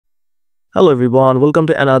Hello everyone, welcome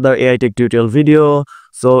to another AI tech tutorial video.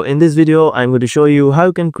 So in this video, I'm going to show you how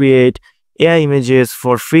you can create AI images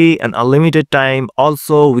for free and unlimited time,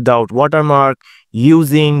 also without watermark,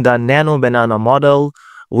 using the nanobanana model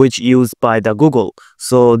which used by the Google.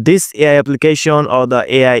 So this AI application or the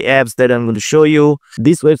AI apps that I'm going to show you,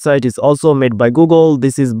 this website is also made by Google.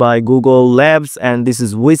 This is by Google Labs and this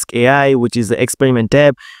is Whisk AI, which is the experiment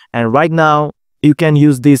tab. And right now you can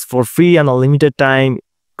use this for free and unlimited time,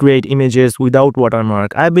 create images without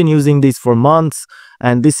watermark. I've been using this for months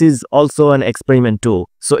and this is also an experiment tool.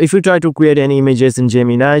 So if you try to create any images in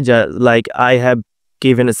Gemini, like I have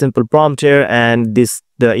given a simple prompt here and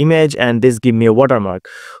the image and this give me a watermark.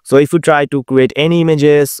 So if you try to create any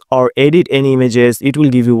images or edit any images, it will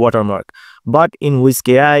give you watermark. But in Whisk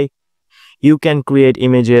AI, you can create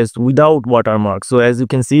images without watermark. So as you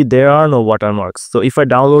can see, there are no watermarks. So if I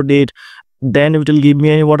download it, then it will give me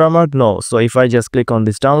any watermark? No. So if I just click on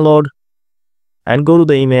this download and go to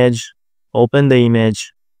the image, open the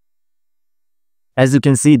image, as you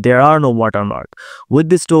can see, there are no watermark. With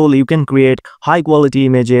this tool, you can create high quality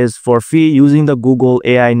images for free using the Google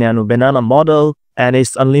AI nanobanana model, and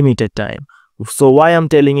it's unlimited time. So why I'm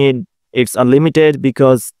telling it it's unlimited?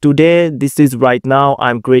 Because today, this is right now,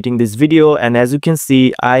 I'm creating this video, and as you can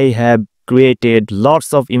see, I have created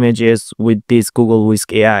lots of images with this Google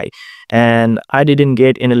Whisk AI and I didn't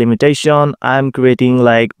get any limitation. I'm creating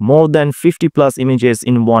like more than 50 plus images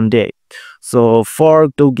in one day. So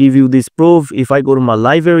to give you this proof, if I go to my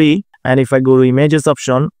library and if I go to images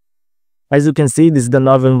option, as you can see, this is the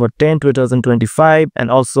November 10, 2025, and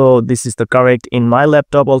also this is the correct in my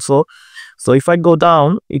laptop also. So if I go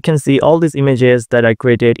down, you can see all these images that I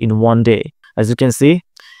created in one day. As you can see,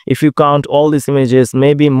 if you count all these images,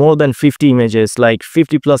 maybe more than 50 images, like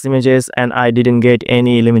 50 plus images, and I didn't get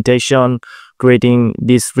any limitation creating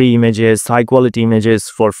these free images, high quality images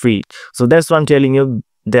for free. So that's why I'm telling you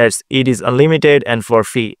that it is unlimited and for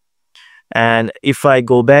free. And if I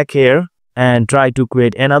go back here and try to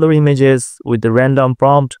create another images with the random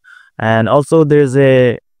prompt, and also there's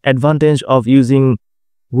a advantage of using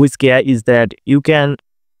Whisk AI is that you can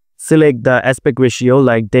select the aspect ratio,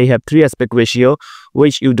 like they have 3 aspect ratio,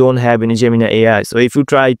 which you don't have in Gemini AI. So if you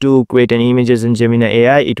try to create any images in Gemini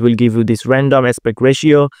AI, it will give you this random aspect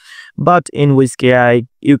ratio. But in Whisk AI,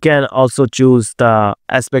 you can also choose the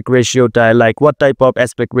aspect ratio type, like what type of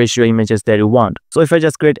aspect ratio images that you want. So if I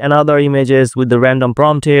just create another images with the random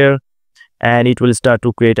prompt here, and it will start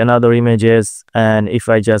to create another images. And if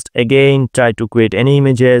I just again try to create any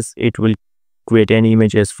images, it will create any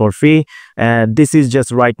images for free. And this is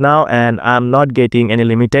just right now and I'm not getting any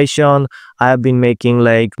limitation. I have been making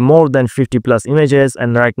like more than 50 plus images,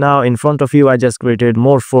 and right now in front of you I just created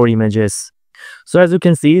more 4 images. So as you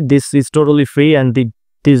can see, this is totally free and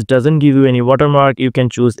this doesn't give you any watermark. You can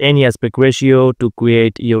choose any aspect ratio to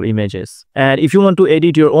create your images. And if you want to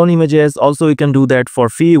edit your own images, also you can do that for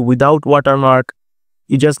free without watermark.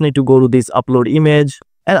 You just need to go to this upload image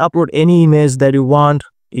and upload any image that you want.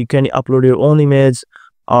 You can upload your own image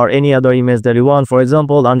or any other image that you want. For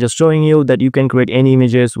example, I'm just showing you that you can create any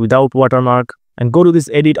images without watermark, and go to this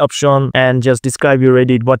edit option and just describe your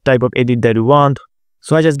edit, what type of edit that you want.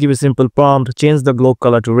 So I just give a simple prompt, change the globe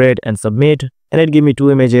color to red and submit, and it gave me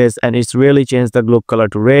 2 images and it's really changed the globe color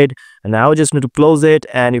to red. And now I just need to close it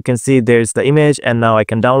and you can see there's the image, and now I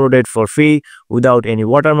can download it for free without any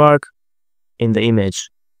watermark in the image.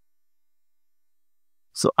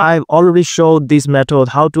 So I've already showed this method,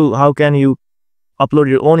 how can you upload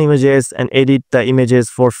your own images and edit the images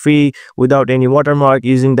for free without any watermark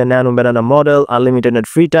using the nanobanana model, unlimited and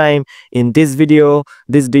free time. In this video,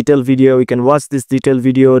 this detailed video, you can watch this detailed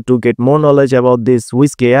video to get more knowledge about this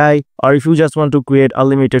Whisk AI. Or if you just want to create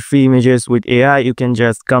unlimited free images with AI, you can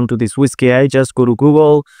just come to this Whisk AI. Just go to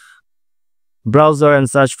Google browser and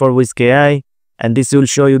search for Whisk AI, and this will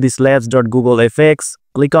show you this labs.googlefx.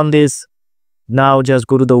 Click on this. Now just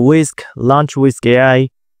go to the Whisk, launch Whisk AI,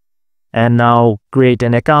 and now create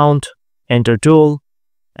an account, enter tool,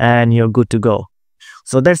 and you're good to go.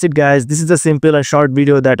 So that's it guys. This is a simple and short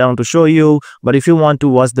video that I want to show you. But if you want to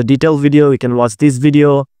watch the detailed video, you can watch this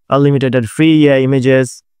video, unlimited and free AI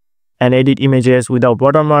images and edit images without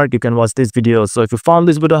watermark. You can watch this video. So if you found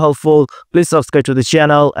this video helpful, please subscribe to the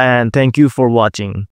channel, and thank you for watching.